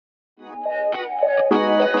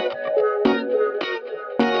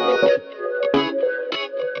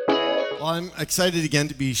I'm excited again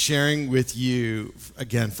to be sharing with you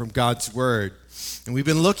again from God's Word. And we've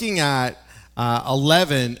been looking at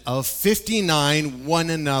 11 of 59 one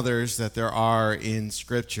another's that there are in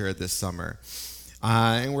Scripture this summer.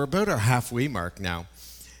 And we're about our halfway mark now.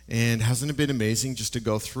 And hasn't it been amazing just to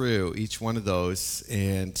go through each one of those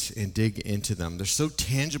and dig into them? They're so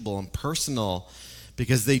tangible and personal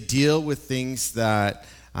because they deal with things that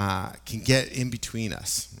can get in between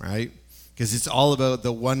us, right? Because it's all about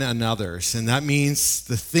the one another's. And that means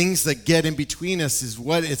the things that get in between us is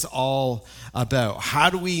what it's all about. How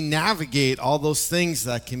do we navigate all those things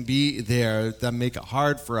that can be there that make it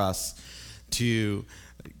hard for us to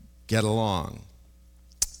get along?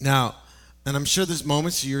 Now, and I'm sure there's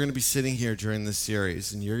moments you're going to be sitting here during this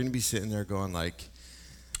series and you're going to be sitting there going like,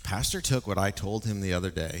 Pastor took what I told him the other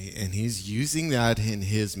day and he's using that in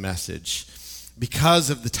his message because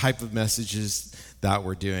of the type of messages that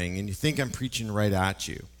we're doing. And you think I'm preaching right at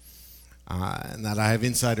you and that I have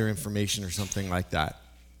insider information or something like that.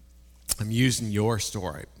 I'm using your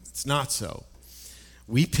story. It's not so.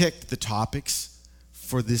 We picked the topics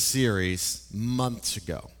for this series months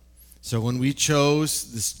ago. So when we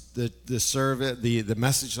chose the survey, the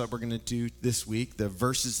message that we're going to do this week, the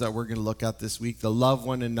verses that we're going to look at this week, the love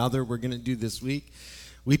one another we're going to do this week,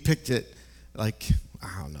 we picked it like,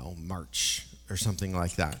 I don't know, March or something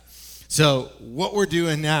like that. So what we're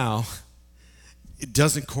doing now, it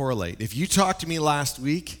doesn't correlate. If you talked to me last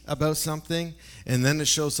week about something and then it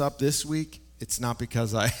shows up this week, it's not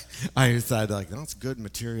because I decided like, no, it's good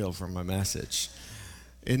material for my message.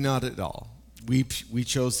 Not at all. We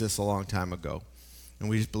chose this a long time ago, and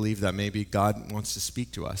we just believe that maybe God wants to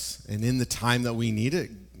speak to us. And in the time that we need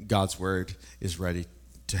it, God's Word is ready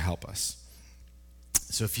to help us.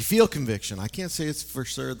 So if you feel conviction, I can't say it's for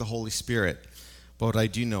sure the Holy Spirit, but what I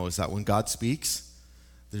do know is that when God speaks,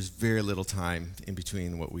 there's very little time in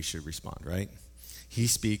between what we should respond, right? He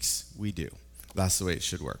speaks, we do. That's the way it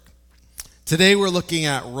should work. Today we're looking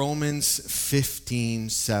at Romans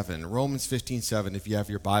 15:7. Romans 15:7, if you have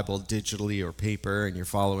your Bible digitally or paper and you're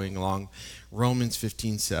following along, Romans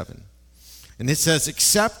 15:7. And it says,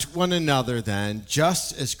 accept one another then,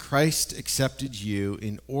 just as Christ accepted you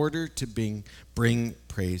in order to bring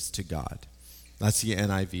praise to God. That's the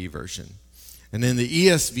NIV version. And in the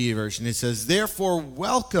ESV version, it says, therefore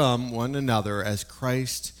welcome one another as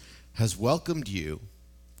Christ has welcomed you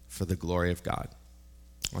for the glory of God.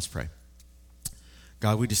 Let's pray.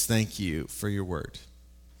 God, we just thank you for your word.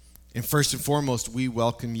 And first and foremost, we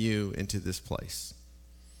welcome you into this place.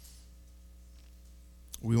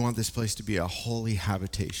 We want this place to be a holy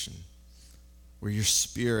habitation where your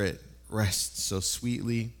spirit rests so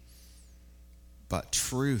sweetly, but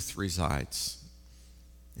truth resides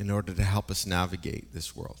in order to help us navigate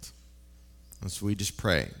this world. And so we just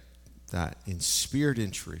pray that in spirit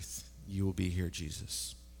and truth, you will be here,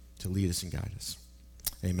 Jesus, to lead us and guide us.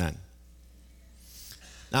 Amen.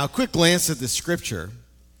 Now, a quick glance at the scripture,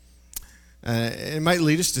 it might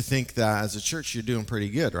lead us to think that as a church you're doing pretty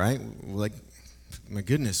good, right? Like, my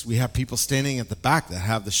goodness, we have people standing at the back that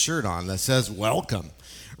have the shirt on that says welcome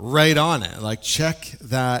right on it. Like, check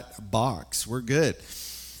that box. We're good.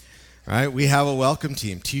 Right? We have a welcome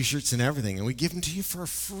team, t-shirts and everything, and we give them to you for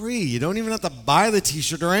free. You don't even have to buy the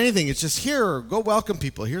t-shirt or anything. It's just here, go welcome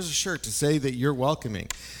people. Here's a shirt to say that you're welcoming.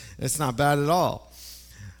 It's not bad at all.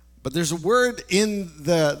 But there's a word in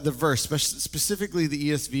the verse, specifically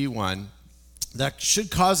the ESV one, that should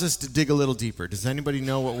cause us to dig a little deeper. Does anybody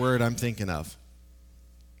know what word I'm thinking of?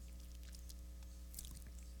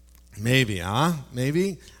 Maybe, huh?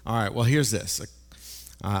 Maybe? All right, well, here's this.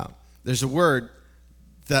 There's a word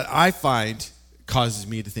that I find causes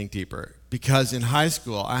me to think deeper. Because in high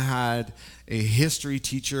school, I had a history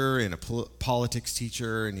teacher and a politics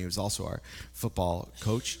teacher, and he was also our football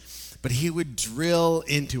coach. But he would drill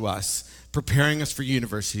into us, preparing us for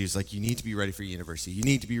university. He's like, you need to be ready for university. You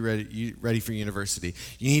need to be ready for university.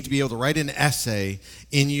 You need to be able to write an essay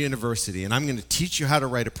in university. And I'm going to teach you how to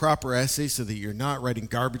write a proper essay so that you're not writing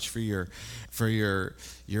garbage for your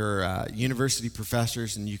university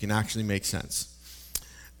professors and you can actually make sense.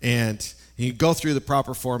 And you go through the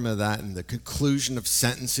proper form of that and the conclusion of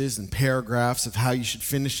sentences and paragraphs of how you should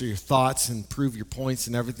finish your thoughts and prove your points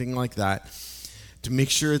and everything like that, to make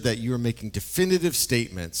sure that you are making definitive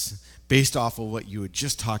statements based off of what you had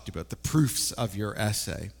just talked about, the proofs of your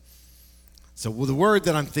essay. So the word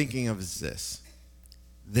that I'm thinking of is this: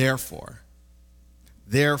 therefore.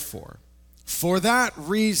 Therefore, for that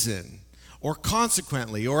reason, or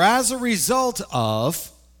consequently, or as a result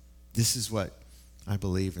of, this is what I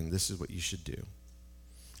believe and this is what you should do.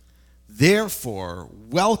 Therefore,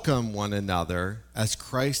 welcome one another as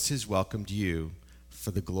Christ has welcomed you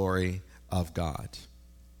for the glory of God.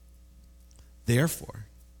 Therefore,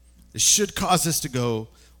 this should cause us to go,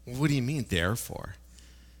 well, what do you mean, therefore?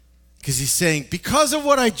 Because he's saying, because of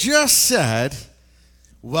what I just said,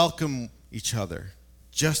 welcome each other,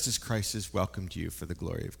 just as Christ has welcomed you for the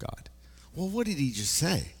glory of God. Well, what did he just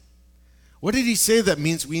say? What did he say that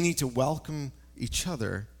means we need to welcome each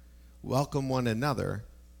other, welcome one another,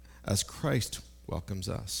 as Christ welcomes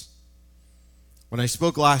us? When I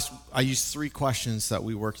spoke last, I used 3 questions that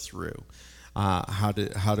we worked through. How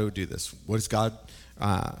to do this? What is God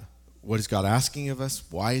asking of us?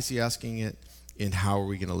 Why is he asking it? And how are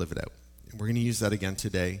we going to live it out? And we're going to use that again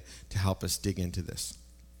today to help us dig into this.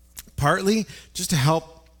 Partly just to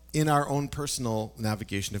help in our own personal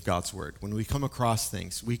navigation of God's word. When we come across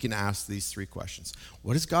things, we can ask these 3 questions.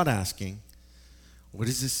 What is God asking? What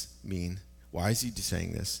does this mean? Why is he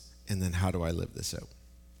saying this? And then how do I live this out?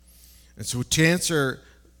 And so to answer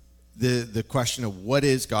the question of what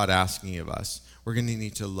is God asking of us, we're going to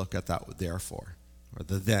need to look at that therefore, or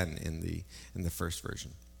the then in the first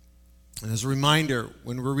version. And as a reminder,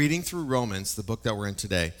 when we're reading through Romans, the book that we're in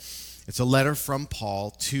today, it's a letter from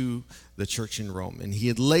Paul to the church in Rome. And he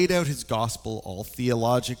had laid out his gospel all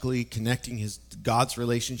theologically, connecting God's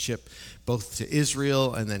relationship both to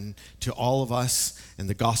Israel and then to all of us and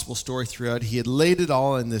the gospel story throughout. He had laid it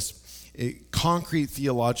all in this concrete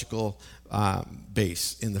theological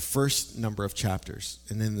base in the first number of chapters.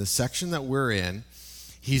 And in the section that we're in,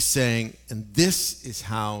 he's saying, and this is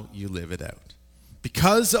how you live it out.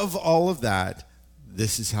 Because of all of that,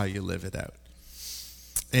 this is how you live it out.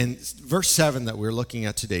 And verse 7 that we're looking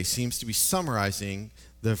at today seems to be summarizing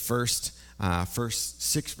the first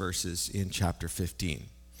 6 verses in chapter 15.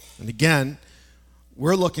 And again,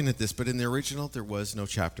 we're looking at this, but in the original, there was no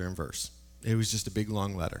chapter and verse. It was just a big,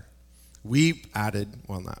 long letter. We added,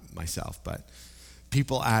 well, not myself, but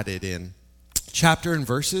people added in chapter and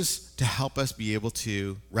verses to help us be able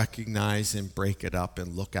to recognize and break it up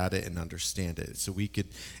and look at it and understand it. So we could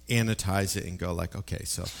annotize it and go like, okay,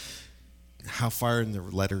 so how far in the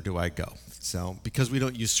letter do I go? So because we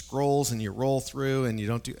don't use scrolls and you roll through and we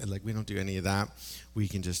don't do any of that, we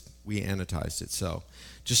annotized it. So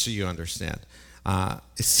just so you understand,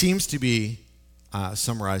 it seems to be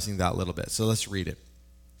summarizing that a little bit. So let's read it.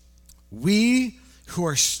 We who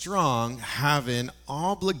are strong have an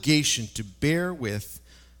obligation to bear with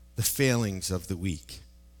the failings of the weak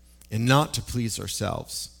and not to please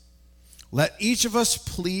ourselves. Let each of us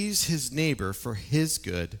please his neighbor for his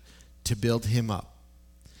good, to build him up.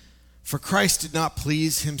 For Christ did not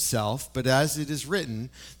please himself, but as it is written,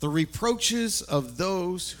 the reproaches of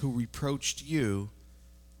those who reproached you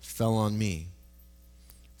fell on me.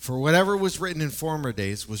 For whatever was written in former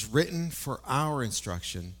days was written for our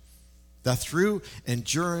instruction, that through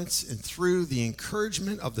endurance and through the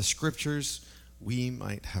encouragement of the scriptures we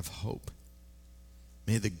might have hope.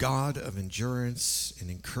 May the God of endurance and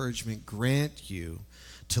encouragement grant you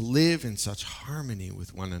to live in such harmony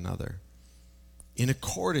with one another, in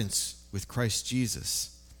accordance with Christ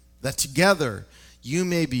Jesus, that together you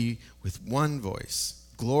may be with one voice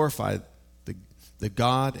glorify the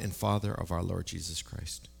God and Father of our Lord Jesus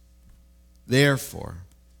Christ. Therefore,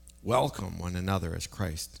 welcome one another as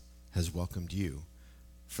Christ has welcomed you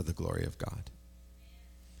for the glory of God.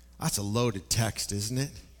 That's a loaded text, isn't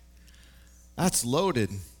it? That's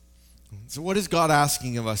loaded. So what is God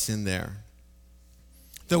asking of us in there?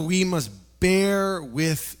 That we must bear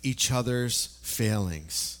with each other's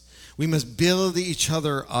failings. We must build each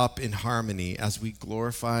other up in harmony as we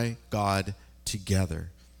glorify God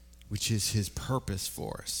together, which is his purpose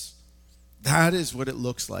for us. That is what it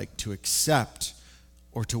looks like to accept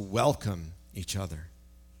or to welcome each other.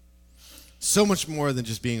 So much more than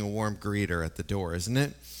just being a warm greeter at the door, isn't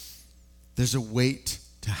it? There's a weight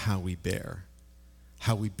to how we bear,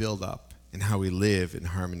 how we build up, and how we live in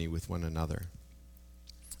harmony with one another.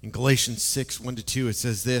 In Galatians 6, 1-2, it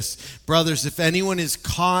says this, brothers, if anyone is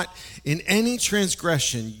caught in any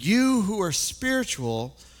transgression, you who are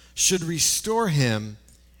spiritual should restore him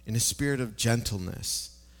in a spirit of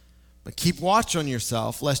gentleness. But keep watch on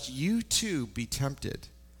yourself, lest you too be tempted.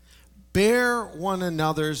 Bear one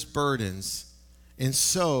another's burdens, and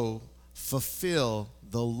so fulfill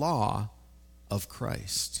the law of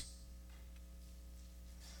Christ.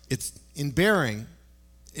 It's in bearing,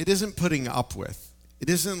 it isn't putting up with. It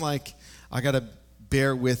isn't like I got to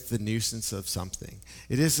bear with the nuisance of something.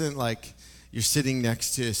 It isn't like you're sitting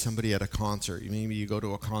next to somebody at a concert. Maybe you go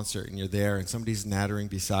to a concert and you're there and somebody's nattering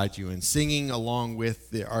beside you and singing along with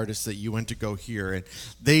the artist that you went to go hear. And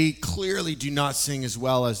they clearly do not sing as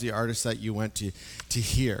well as the artist that you went to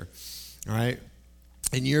hear. All right?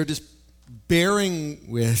 And you're just bearing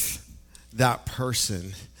with that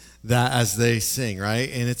person that as they sing, right?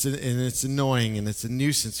 And it's annoying and it's a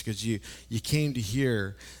nuisance because you came to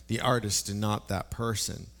hear the artist and not that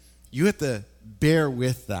person. You have to bear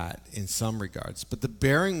with that in some regards. But the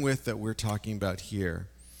bearing with that we're talking about here,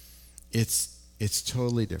 it's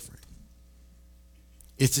totally different.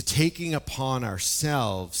 It's a taking upon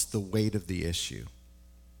ourselves the weight of the issue.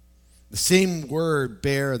 The same word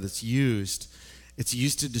bear that's used, it's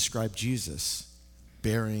used to describe Jesus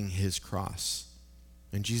bearing his cross.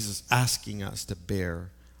 And Jesus asking us to bear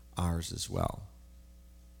ours as well.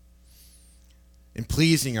 In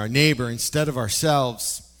pleasing our neighbor instead of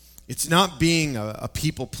ourselves, it's not being a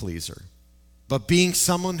people pleaser, but being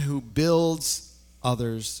someone who builds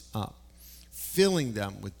others up, filling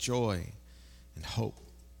them with joy and hope.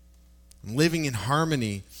 And living in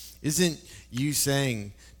harmony isn't you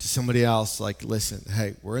saying to somebody else, like, listen,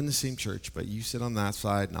 hey, we're in the same church, but you sit on that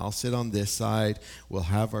side and I'll sit on this side. We'll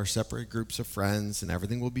have our separate groups of friends and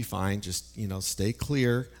everything will be fine. Just, stay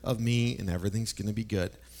clear of me and everything's going to be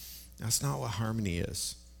good. That's not what harmony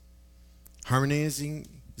is. Harmonizing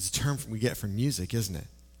is a term we get from music, isn't it?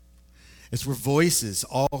 It's where voices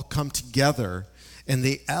all come together and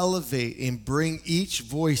they elevate and bring each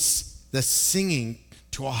voice that's singing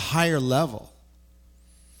to a higher level.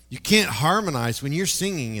 You can't harmonize when you're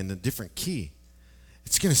singing in a different key.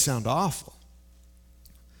 It's going to sound awful.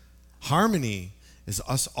 Harmony is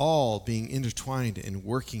us all being intertwined and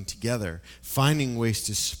working together, finding ways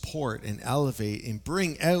to support and elevate and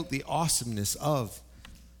bring out the awesomeness of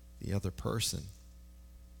the other person.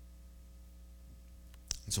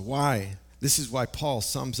 And so this is why Paul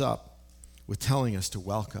sums up with telling us to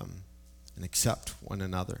welcome and accept one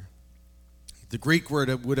another. The Greek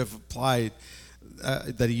word would have applied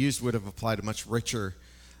that he used would have applied a much richer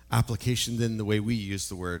application than the way we use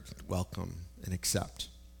the word welcome and accept.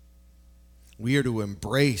 We are to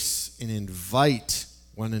embrace and invite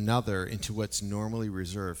one another into what's normally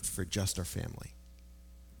reserved for just our family.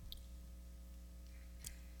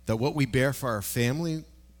 That what we bear for our family,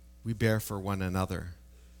 we bear for one another.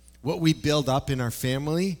 What we build up in our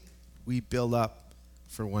family, we build up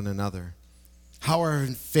for one another. How our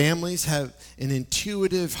families have an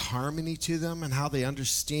intuitive harmony to them and how they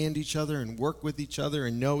understand each other and work with each other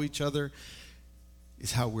and know each other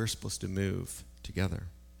is how we're supposed to move together.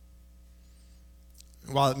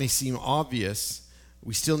 While it may seem obvious,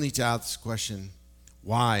 we still need to ask the question,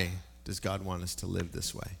 why does God want us to live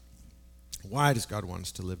this way? Why does God want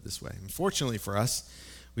us to live this way? Unfortunately for us,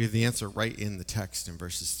 we have the answer right in the text in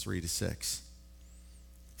verses 3-6.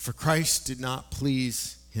 For Christ did not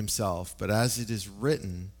please himself, but as it is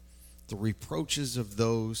written, the reproaches of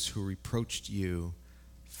those who reproached you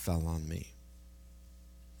fell on me.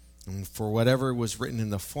 And for whatever was written in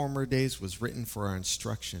the former days was written for our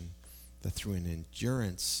instruction, that through an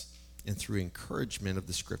endurance and through encouragement of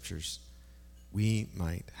the scriptures, we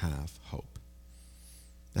might have hope.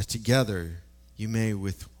 That together you may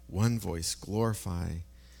with one voice glorify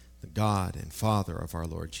the God and Father of our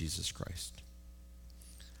Lord Jesus Christ.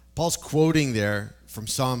 Paul's quoting there from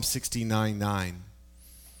Psalm 69:9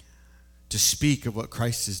 to speak of what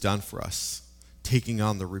Christ has done for us, taking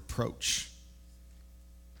on the reproach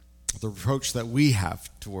that we have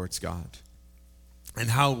towards God,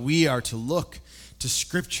 and how we are to look to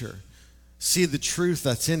Scripture, see the truth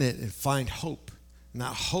that's in it, and find hope. And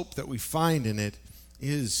that hope that we find in it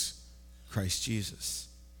is Christ Jesus.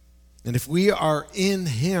 And if we are in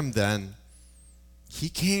him, then he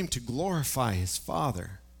came to glorify his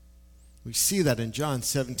Father. We see that in John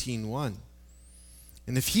 17:1.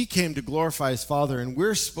 And if he came to glorify his Father and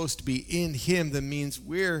we're supposed to be in him, that means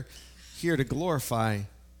we're here to glorify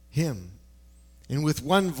him. And with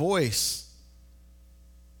one voice,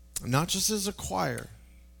 not just as a choir.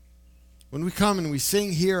 When we come and we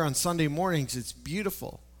sing here on Sunday mornings, it's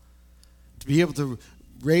beautiful to be able to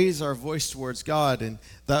raise our voice towards God. And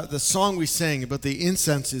the song we sang about the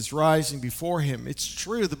incense is rising before him. It's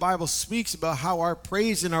true. The Bible speaks about how our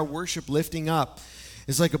praise and our worship lifting up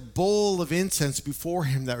is like a bowl of incense before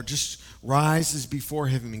him that just rises before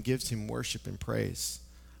him and gives him worship and praise.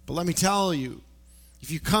 But let me tell you, if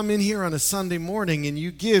you come in here on a Sunday morning and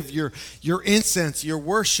you give your incense, your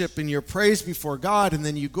worship, and your praise before God, and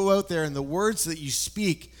then you go out there and the words that you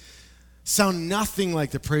speak sound nothing like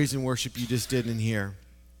the praise and worship you just did in here.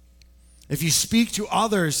 If you speak to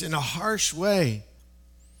others in a harsh way,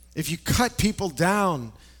 if you cut people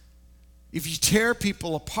down, if you tear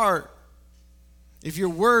people apart, if your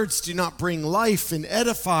words do not bring life and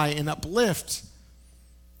edify and uplift,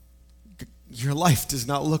 your life does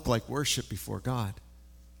not look like worship before God.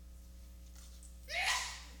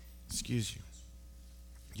 Excuse you.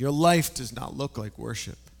 Your life does not look like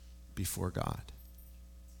worship before God.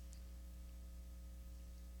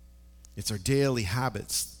 It's our daily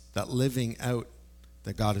habits, that living out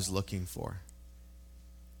that God is looking for.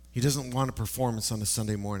 He doesn't want a performance on a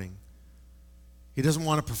Sunday morning. He doesn't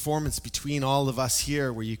want a performance between all of us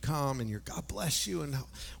here where you come and you're, God bless you, and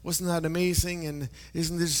wasn't that amazing, and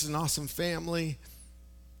isn't this an awesome family?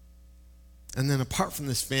 And then apart from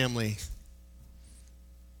this family,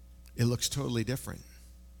 it looks totally different.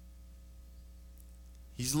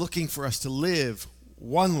 He's looking for us to live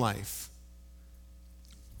one life,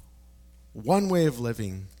 one way of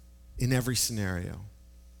living in every scenario.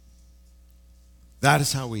 That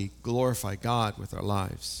is how we glorify God with our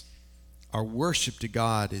lives. Our worship to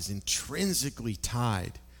God is intrinsically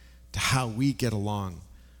tied to how we get along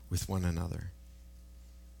with one another.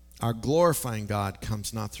 Our glorifying God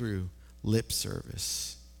comes not through lip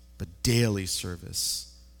service, but daily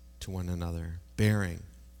service to one another, bearing,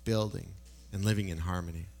 building, and living in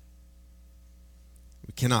harmony.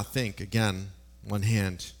 We cannot think, again, one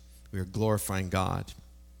hand, we are glorifying God,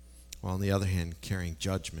 while on the other hand, carrying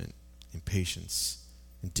judgment, impatience,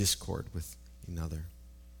 and discord with another.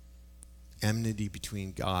 Enmity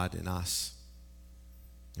between God and us,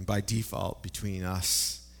 and by default between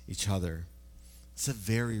us, each other. It's the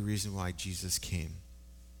very reason why Jesus came.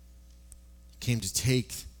 He came to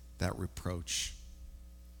take that reproach,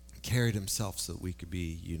 carried himself so that we could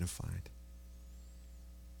be unified.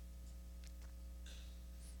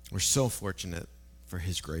 We're so fortunate for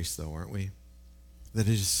his grace, though, aren't we? That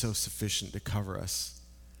it is so sufficient to cover us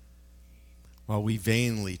while we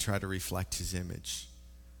vainly try to reflect his image.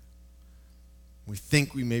 We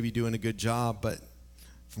think we may be doing a good job, but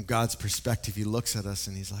from God's perspective, he looks at us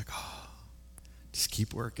and he's like, oh, just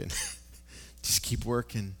keep working. Just keep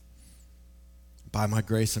working. By my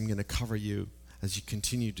grace, I'm going to cover you as you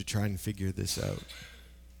continue to try and figure this out.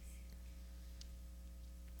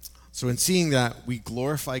 So in seeing that, we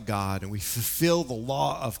glorify God and we fulfill the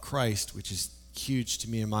law of Christ, which is huge to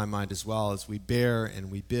me in my mind as well. As we bear and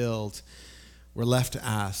we build, we're left to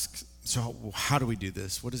ask, so how do we do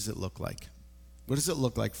this? What does it look like? What does it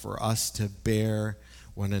look like for us to bear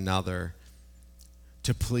one another,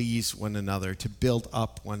 to please one another, to build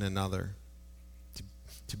up one another,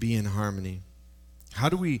 to be in harmony? How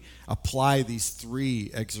do we apply these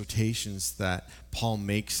three exhortations that Paul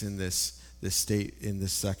makes in this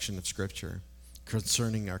section of Scripture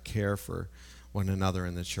concerning our care for one another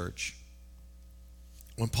in the church?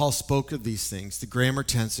 When Paul spoke of these things, the grammar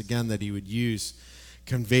tense, again, that he would use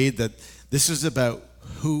conveyed that this is about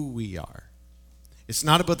who we are. It's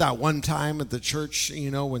not about that one time at the church,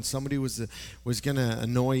 when somebody was going to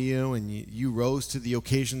annoy you and you rose to the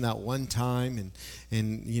occasion that one time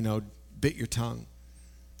and bit your tongue.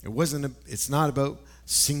 It's not about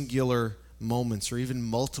singular moments or even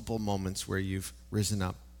multiple moments where you've risen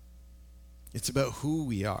up. It's about who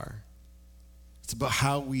we are. It's about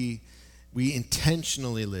how we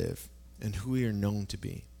intentionally live and who we are known to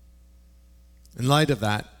be. In light of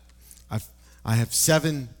that, I have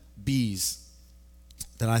 7 B's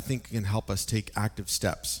that I think can help us take active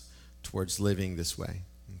steps towards living this way.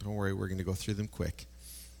 And don't worry, we're going to go through them quick.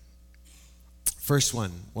 First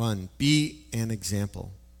one, be an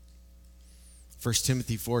example. 1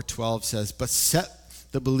 Timothy 4:12 says, but set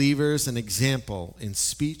the believers an example in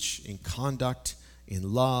speech, in conduct,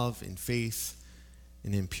 in love, in faith,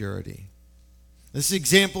 and in purity. This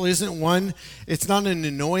example isn't one, it's not an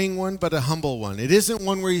annoying one, but a humble one. It isn't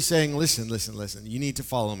one where he's saying, listen, you need to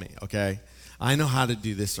follow me, okay? I know how to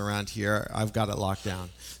do this around here. I've got it locked down.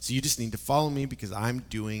 So you just need to follow me because I'm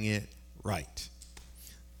doing it right.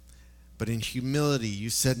 But in humility,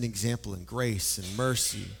 you set an example in grace and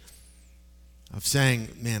mercy of saying,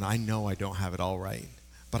 man, I know I don't have it all right,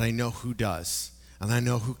 but I know who does, and I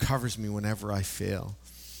know who covers me whenever I fail.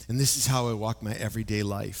 And this is how I walk my everyday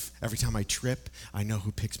life. Every time I trip, I know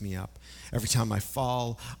who picks me up. Every time I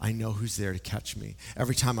fall, I know who's there to catch me.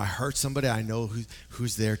 Every time I hurt somebody, I know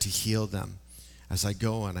who's there to heal them as I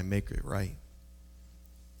go and I make it right.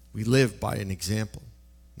 We live by an example,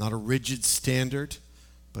 not a rigid standard,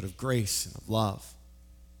 but of grace and of love.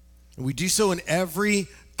 And we do so in every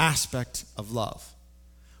aspect of love.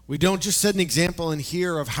 We don't just set an example in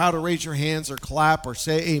here of how to raise your hands or clap or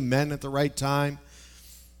say amen at the right time,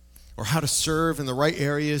 or how to serve in the right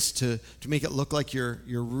areas to make it look like you're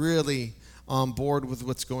really on board with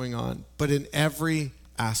what's going on, but in every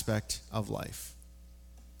aspect of life.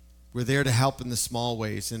 We're there to help in the small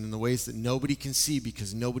ways and in the ways that nobody can see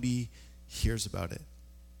because nobody hears about it.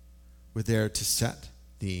 We're there to set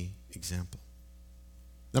the example.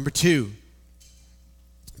 Number 2,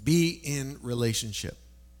 be in relationship.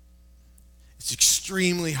 It's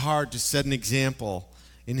extremely hard to set an example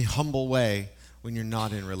in a humble way when you're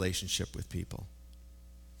not in relationship with people.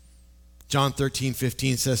 John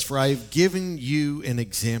 13:15 says, "For I have given you an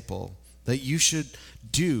example that you should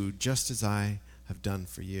do just as I have done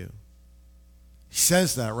for you." He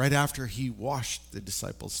says that right after he washed the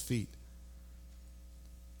disciples' feet.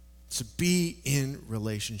 So be in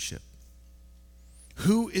relationship.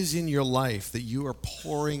 Who is in your life that you are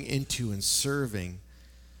pouring into and serving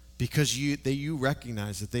because you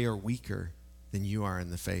recognize that they are weaker than you are in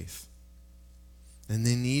the faith? And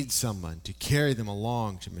they need someone to carry them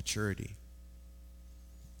along to maturity.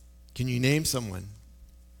 Can you name someone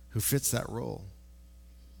who fits that role?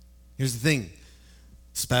 Here's the thing.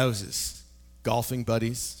 Spouses, golfing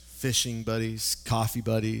buddies, fishing buddies, coffee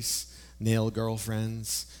buddies, nail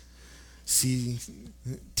girlfriends,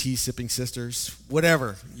 tea sipping sisters,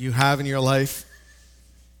 whatever you have in your life,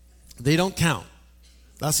 they don't count.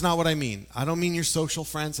 That's not what I mean. I don't mean your social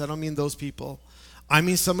friends. I don't mean those people. I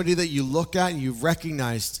mean somebody that you look at and you've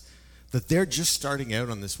recognized that they're just starting out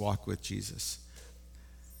on this walk with Jesus.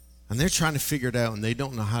 And they're trying to figure it out and they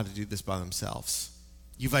don't know how to do this by themselves.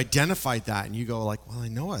 You've identified that and you go like,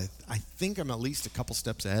 well, I think I'm at least a couple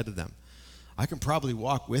steps ahead of them. I can probably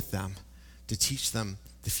walk with them to teach them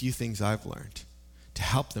the few things I've learned, to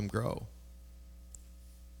help them grow.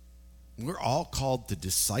 We're all called to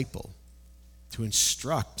disciple, to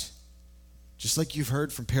instruct. Just like you've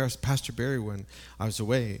heard from Pastor Barry when I was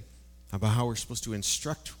away about how we're supposed to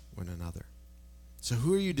instruct one another. So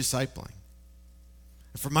who are you discipling?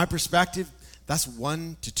 And from my perspective, that's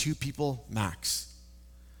 1 to 2 people max.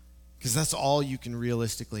 Because that's all you can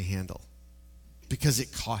realistically handle. Because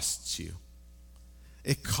it costs you.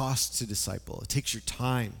 It costs to disciple. It takes your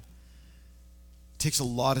time. It takes a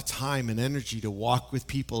lot of time and energy to walk with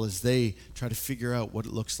people as they try to figure out what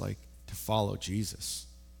it looks like to follow Jesus.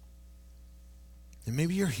 And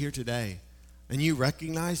maybe you're here today and you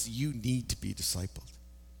recognize you need to be discipled.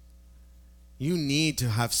 You need to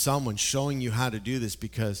have someone showing you how to do this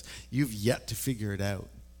because you've yet to figure it out.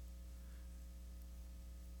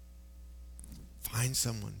 Find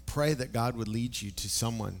someone. Pray that God would lead you to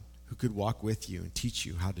someone who could walk with you and teach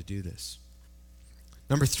you how to do this.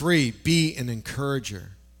 Number 3, be an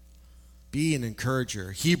encourager. Be an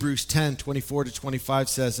encourager. Hebrews 10:24-25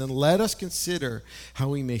 says, "And let us consider how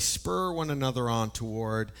we may spur one another on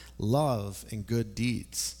toward love and good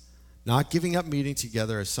deeds, not giving up meeting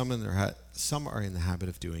together as some are in the habit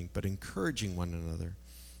of doing, but encouraging one another,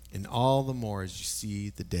 and all the more as you see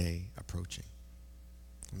the day approaching."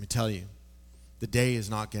 Let me tell you, the day is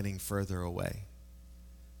not getting further away.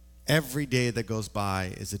 Every day that goes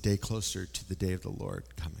by is a day closer to the day of the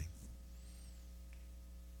Lord coming.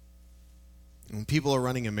 When people are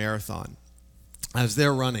running a marathon, as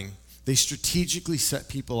they're running, they strategically set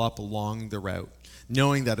people up along the route,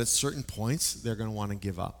 knowing that at certain points they're going to want to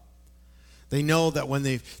give up. They know that when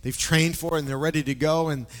they've trained for it and they're ready to go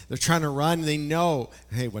and they're trying to run, they know,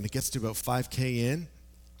 hey, when it gets to about 5K in,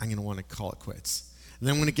 I'm going to want to call it quits. And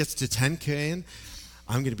then when it gets to 10K in,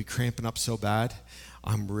 I'm going to be cramping up so bad,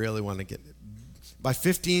 I'm really want to get... By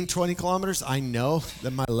 15, 20 kilometers, I know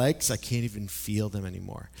that my legs, I can't even feel them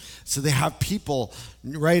anymore. So they have people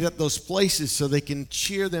right at those places so they can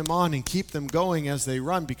cheer them on and keep them going as they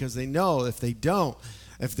run, because they know if they don't,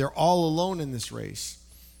 if they're all alone in this race,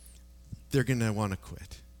 they're going to want to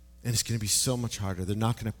quit. And it's going to be so much harder. They're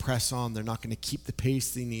not going to press on. They're not going to keep the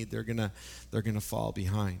pace they need. They're going to fall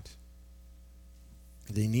behind.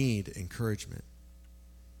 They need encouragement.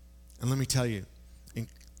 And let me tell you,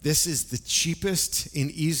 this is the cheapest and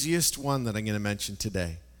easiest one that I'm going to mention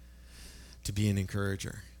today, to be an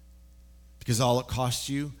encourager. Because all it costs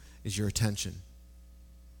you is your attention.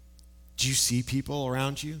 Do you see people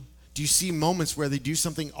around you? Do you see moments where they do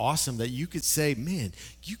something awesome that you could say, man,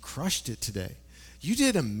 you crushed it today. You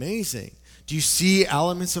did amazing. Do you see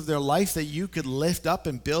elements of their life that you could lift up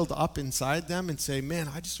and build up inside them and say, man,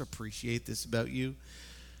 I just appreciate this about you.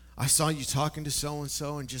 I saw you talking to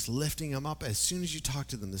so-and-so and just lifting them up. As soon as you talk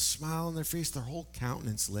to them, the smile on their face, their whole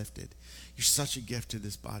countenance lifted. You're such a gift to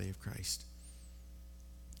this body of Christ.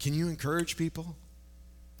 Can you encourage people?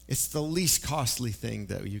 It's the least costly thing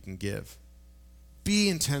that you can give. Be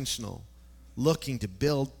intentional, looking to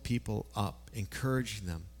build people up, encouraging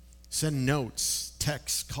them. Send notes,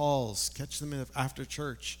 texts, calls, catch them after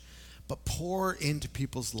church, but pour into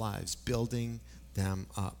people's lives, building them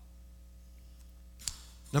up.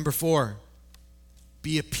 Number 4,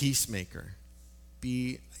 be a peacemaker.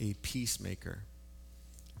 Be a peacemaker.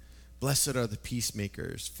 Blessed are the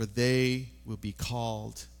peacemakers, for they will be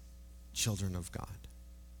called children of God.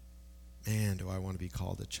 Man, do I want to be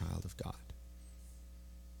called a child of God.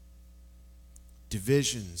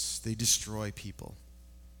 Divisions, they destroy people.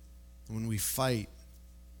 When we fight,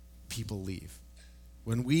 people leave.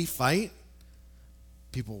 When we fight,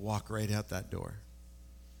 people walk right out that door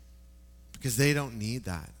because they don't need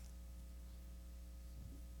that.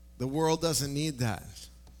 The world doesn't need that.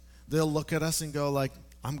 They'll look at us and go like,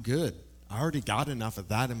 I'm good. I already got enough of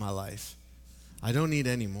that in my life. I don't need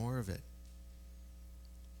any more of it.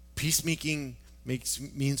 Peacemaking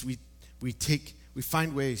means we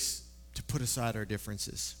find ways to put aside our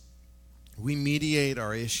differences. We mediate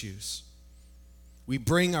our issues. We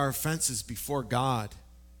bring our offenses before God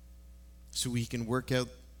so we can work out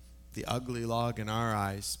the ugly log in our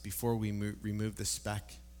eyes before we remove the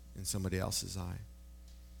speck in somebody else's eye.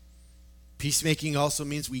 Peacemaking also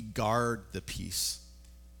means we guard the peace.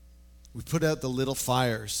 We put out the little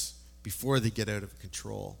fires before they get out of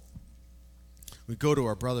control. We go to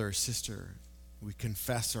our brother or sister. We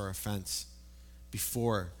confess our offense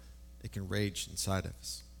before it can rage inside of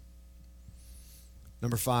us.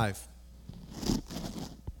 Number 5,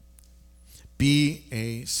 be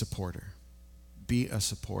a supporter. Be a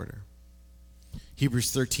supporter.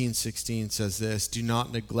 Hebrews 13:16 says this, do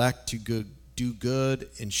not neglect to do good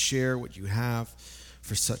and share what you have,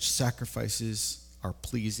 for such sacrifices are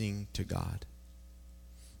pleasing to God.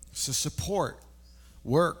 So support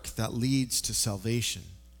work that leads to salvation,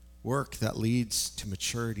 work that leads to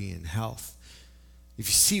maturity and health. If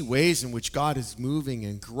you see ways in which God is moving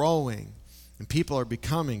and growing and people are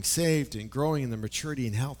becoming saved and growing in their maturity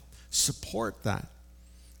and health, support that.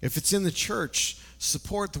 If it's in the church,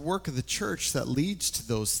 support the work of the church that leads to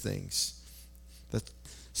those things, that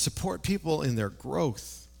support people in their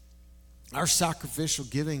growth. Our sacrificial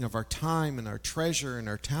giving of our time and our treasure and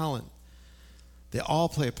our talent, they all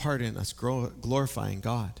play a part in us glorifying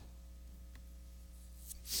God.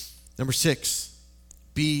 Number 6,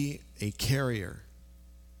 be a carrier.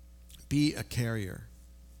 Be a carrier.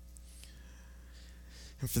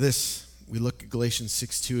 And for this, we look at Galatians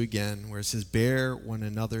 6:2 again, where it says, bear one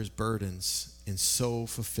another's burdens and so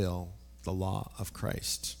fulfill the law of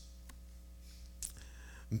Christ.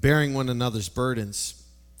 Bearing one another's burdens,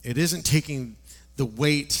 it isn't taking the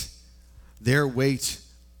weight, their weight,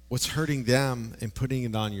 what's hurting them, and putting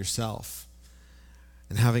it on yourself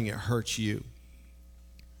and having it hurt you.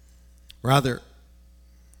 Rather,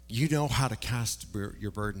 you know how to cast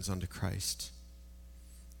your burdens onto Christ.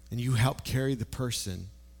 And you help carry the person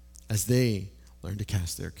as they learn to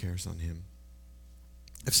cast their cares on him.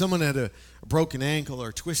 If someone had a broken ankle or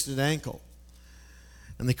a twisted ankle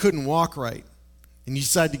and they couldn't walk right, and you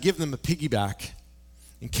decide to give them a piggyback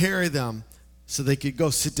and carry them so they could go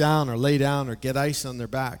sit down or lay down or get ice on their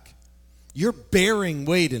back, you're bearing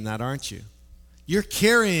weight in that, aren't you? You're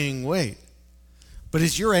carrying weight. But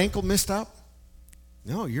is your ankle messed up?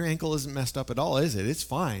 No, your ankle isn't messed up at all, is it? It's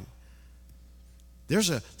fine. There's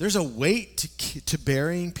a weight to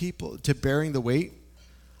bearing the weight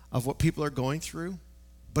of what people are going through,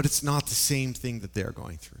 but it's not the same thing that they're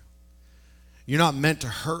going through. You're not meant to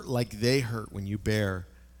hurt like they hurt when you bear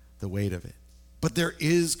the weight of it. But there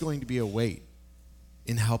is going to be a weight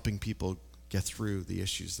in helping people get through the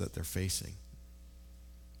issues that they're facing.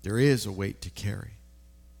 There is a weight to carry.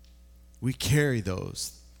 We carry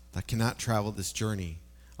those that cannot travel this journey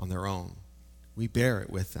on their own. We bear it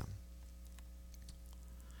with them.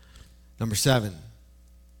 Number 7,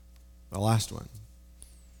 the last one.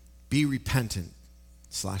 Be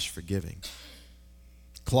repentant/forgiving.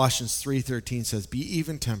 Colossians 3:13 says, be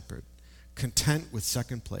even-tempered, content with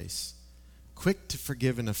second place, quick to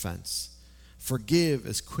forgive an offense. Forgive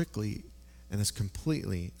as quickly and as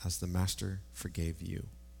completely as the Master forgave you.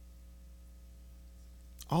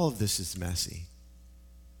 All of this is messy.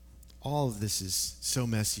 All of this is so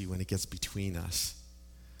messy when it gets between us.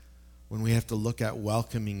 When we have to look at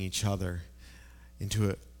welcoming each other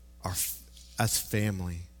into as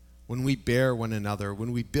family. When we bear one another,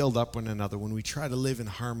 when we build up one another, when we try to live in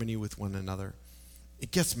harmony with one another,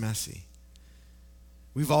 it gets messy.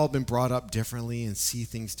 We've all been brought up differently and see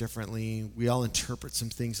things differently. We all interpret some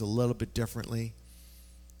things a little bit differently.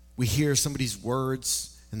 We hear somebody's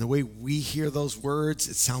words, and the way we hear those words,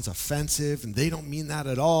 it sounds offensive, and they don't mean that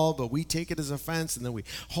at all, but we take it as offense, and then we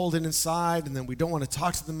hold it inside, and then we don't want to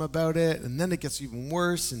talk to them about it, and then it gets even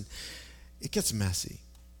worse, and it gets messy.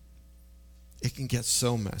 It can get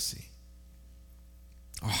so messy.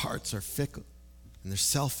 Our hearts are fickle, and they're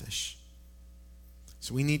selfish.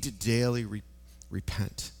 So we need to daily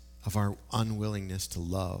repent of our unwillingness to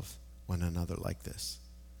love one another like this.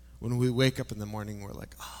 When we wake up in the morning, we're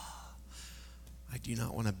like, I do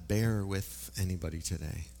not want to bear with anybody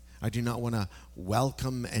today. I do not want to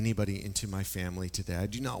welcome anybody into my family today. I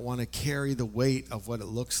do not want to carry the weight of what it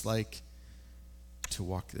looks like to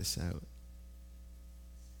walk this out.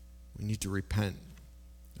 We need to repent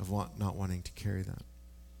of not wanting to carry that.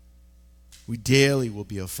 We daily will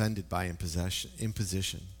be offended by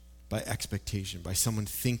imposition, by expectation, by someone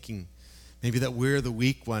thinking maybe that we're the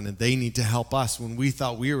weak one and they need to help us when we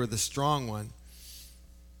thought we were the strong one.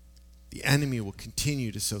 The enemy will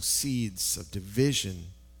continue to sow seeds of division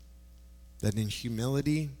that in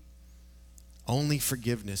humility, only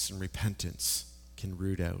forgiveness and repentance can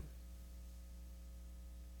root out.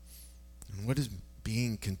 And what does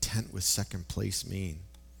being content with second place mean?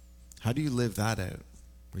 How do you live that out,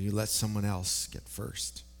 where you let someone else get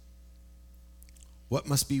first? What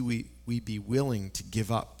must we be willing to give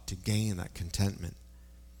up to gain that contentment,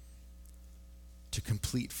 to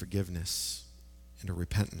complete forgiveness and a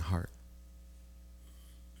repentant heart?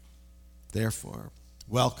 Therefore,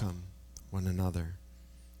 welcome one another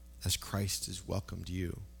as Christ has welcomed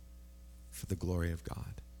you for the glory of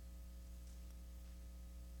God.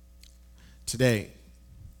 Today,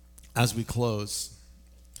 as we close,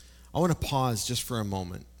 I want to pause just for a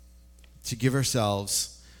moment to give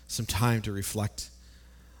ourselves some time to reflect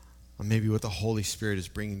on maybe what the Holy Spirit is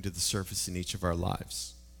bringing to the surface in each of our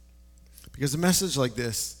lives. Because a message like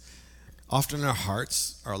this, often our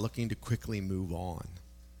hearts are looking to quickly move on.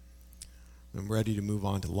 I'm ready to move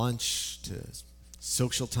on to lunch, to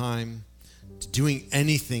social time, to doing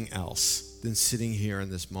anything else than sitting here in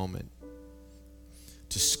this moment.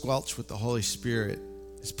 To squelch what the Holy Spirit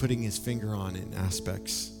is putting his finger on in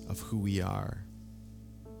aspects of who we are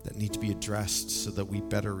that need to be addressed so that we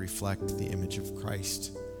better reflect the image of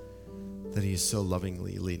Christ that he is so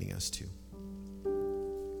lovingly leading us to.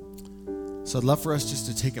 So I'd love for us just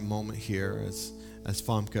to take a moment here as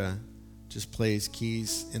Famke just plays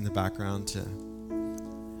keys in the background to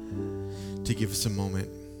give us a moment.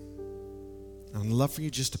 I'd love for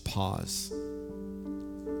you just to pause.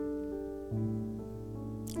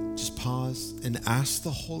 Just pause and ask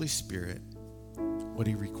the Holy Spirit what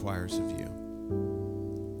he requires of you.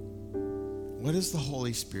 What does the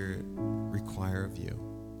Holy Spirit require of you?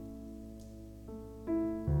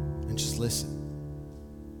 And just listen.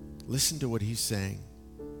 Listen to what he's saying.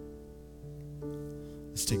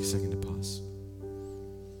 Let's take a second to pause.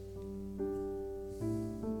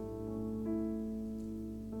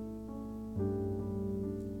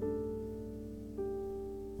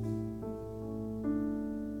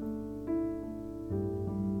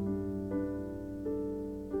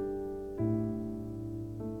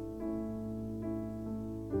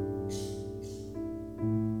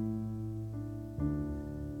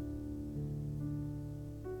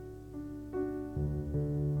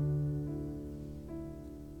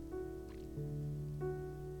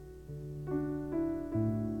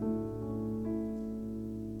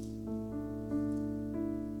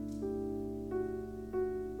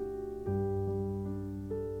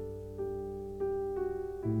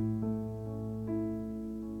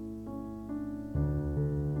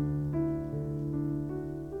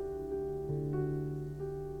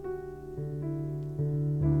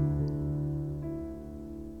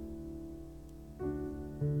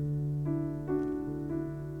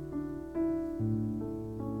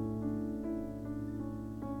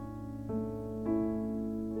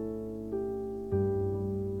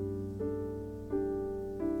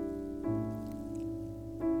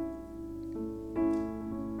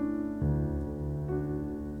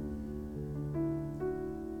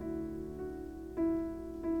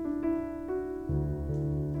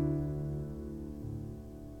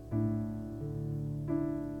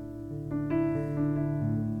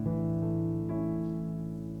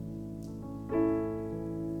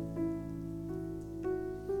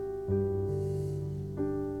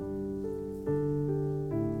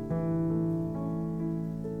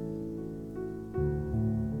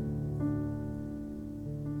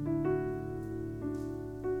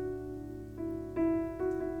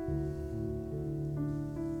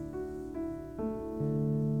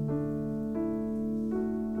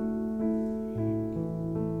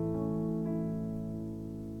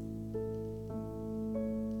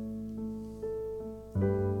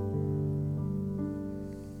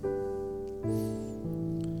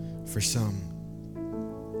 For some,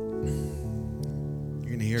 you're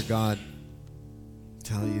going to hear God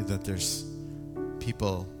tell you that there's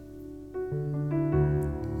people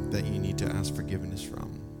that you need to ask forgiveness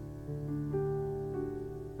from.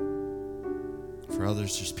 For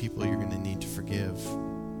others, there's people you're going to need to forgive.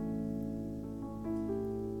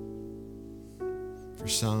 For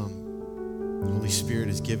some, the Holy Spirit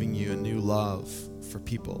is giving you a new love for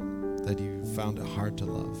people that you found it hard to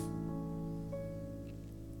love.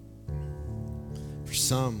 For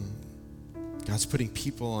some, God's putting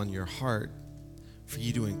people on your heart for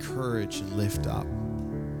you to encourage and lift up,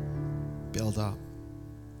 build up.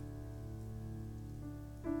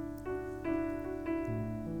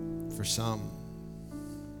 For some,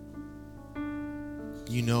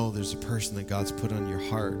 you know there's a person that God's put on your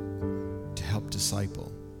heart to help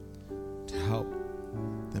disciple, to help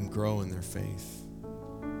them grow in their faith,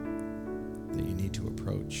 that you need to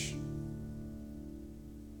approach.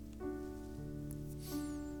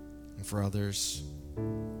 And for others,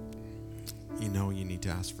 you know you need to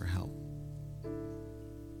ask for help.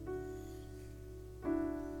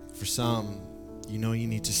 For some, you know you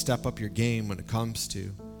need to step up your game when it comes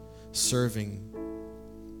to serving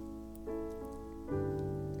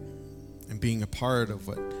and being a part of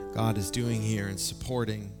what God is doing here and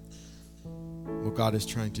supporting what God is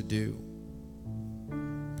trying to do.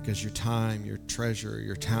 Because your time, your treasure,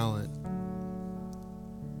 your talent,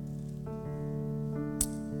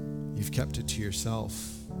 you've kept it to yourself.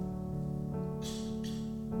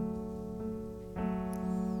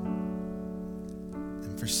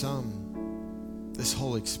 And for some, this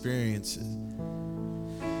whole experience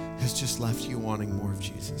has just left you wanting more of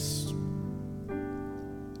Jesus.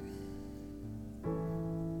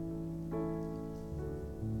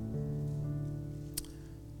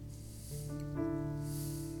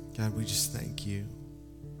 God, we just thank you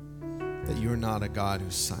that you're not a God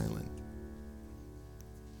who's silent.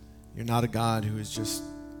 You're not a God who is just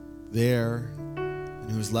there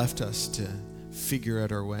and who has left us to figure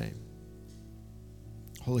out our way.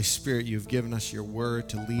 Holy Spirit, you've given us your word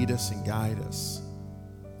to lead us and guide us.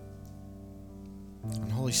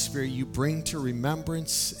 And Holy Spirit, you bring to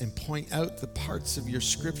remembrance and point out the parts of your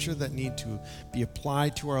scripture that need to be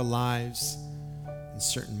applied to our lives in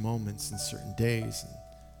certain moments, in certain days,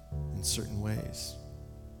 and in certain ways.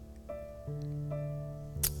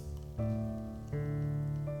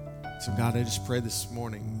 So God, I just pray this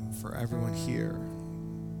morning for everyone here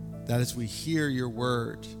that as we hear your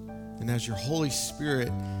word and as your Holy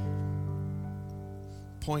Spirit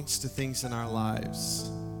points to things in our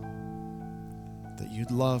lives that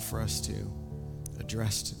you'd love for us to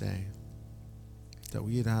address today, that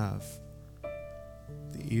we'd have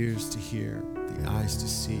the ears to hear, the eyes to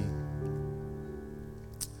see,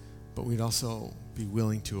 but we'd also be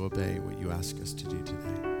willing to obey what you ask us to do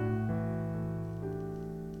today.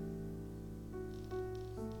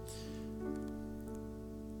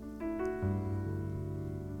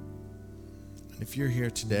 And if you're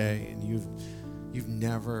here today and you've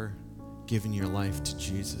never given your life to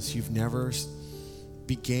Jesus, you've never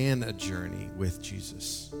began a journey with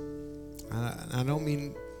Jesus. I don't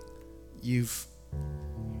mean you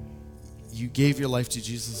gave your life to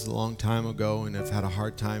Jesus a long time ago and have had a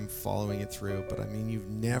hard time following it through, but I mean you've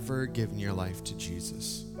never given your life to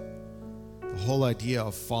Jesus. The whole idea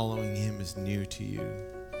of following him is new to you.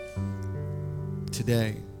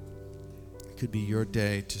 Today could be your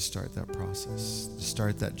day to start that process, to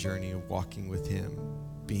start that journey of walking with him,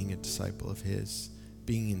 being a disciple of his,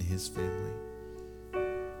 being in his family.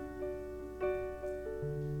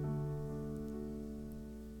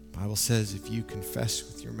 The Bible says if you confess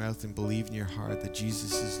with your mouth and believe in your heart that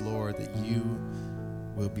Jesus is Lord, that you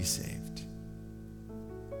will be saved.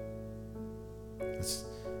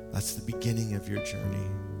 That's the beginning of your journey,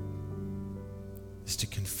 is to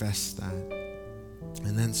confess that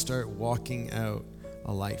and then start walking out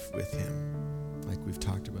a life with him like we've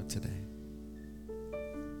talked about today.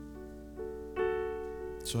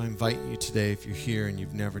 So I invite you today, if you're here and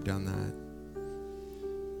you've never done that,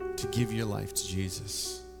 to give your life to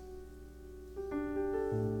Jesus,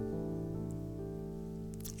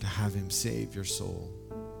 to have him save your soul,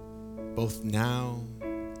 both now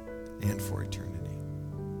and for eternity.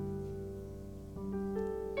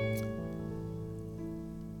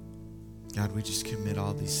 God, we just commit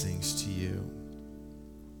all these things to you.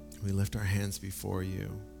 We lift our hands before you.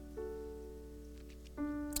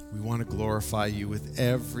 We want to glorify you with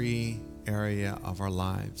every area of our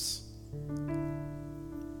lives.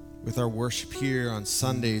 With our worship here on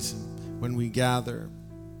Sundays when we gather,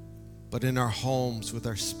 but in our homes with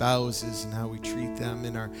our spouses and how we treat them,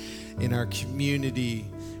 in our community,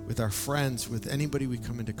 with our friends, with anybody we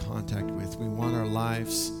come into contact with. We want our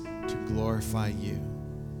lives to glorify you.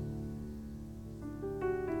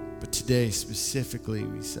 But today specifically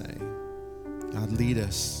we say, God, lead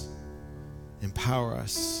us, empower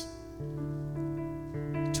us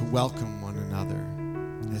to welcome one another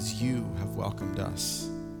as you have welcomed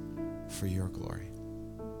us for your glory.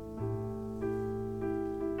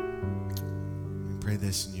 We pray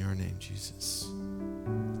this in your name, Jesus.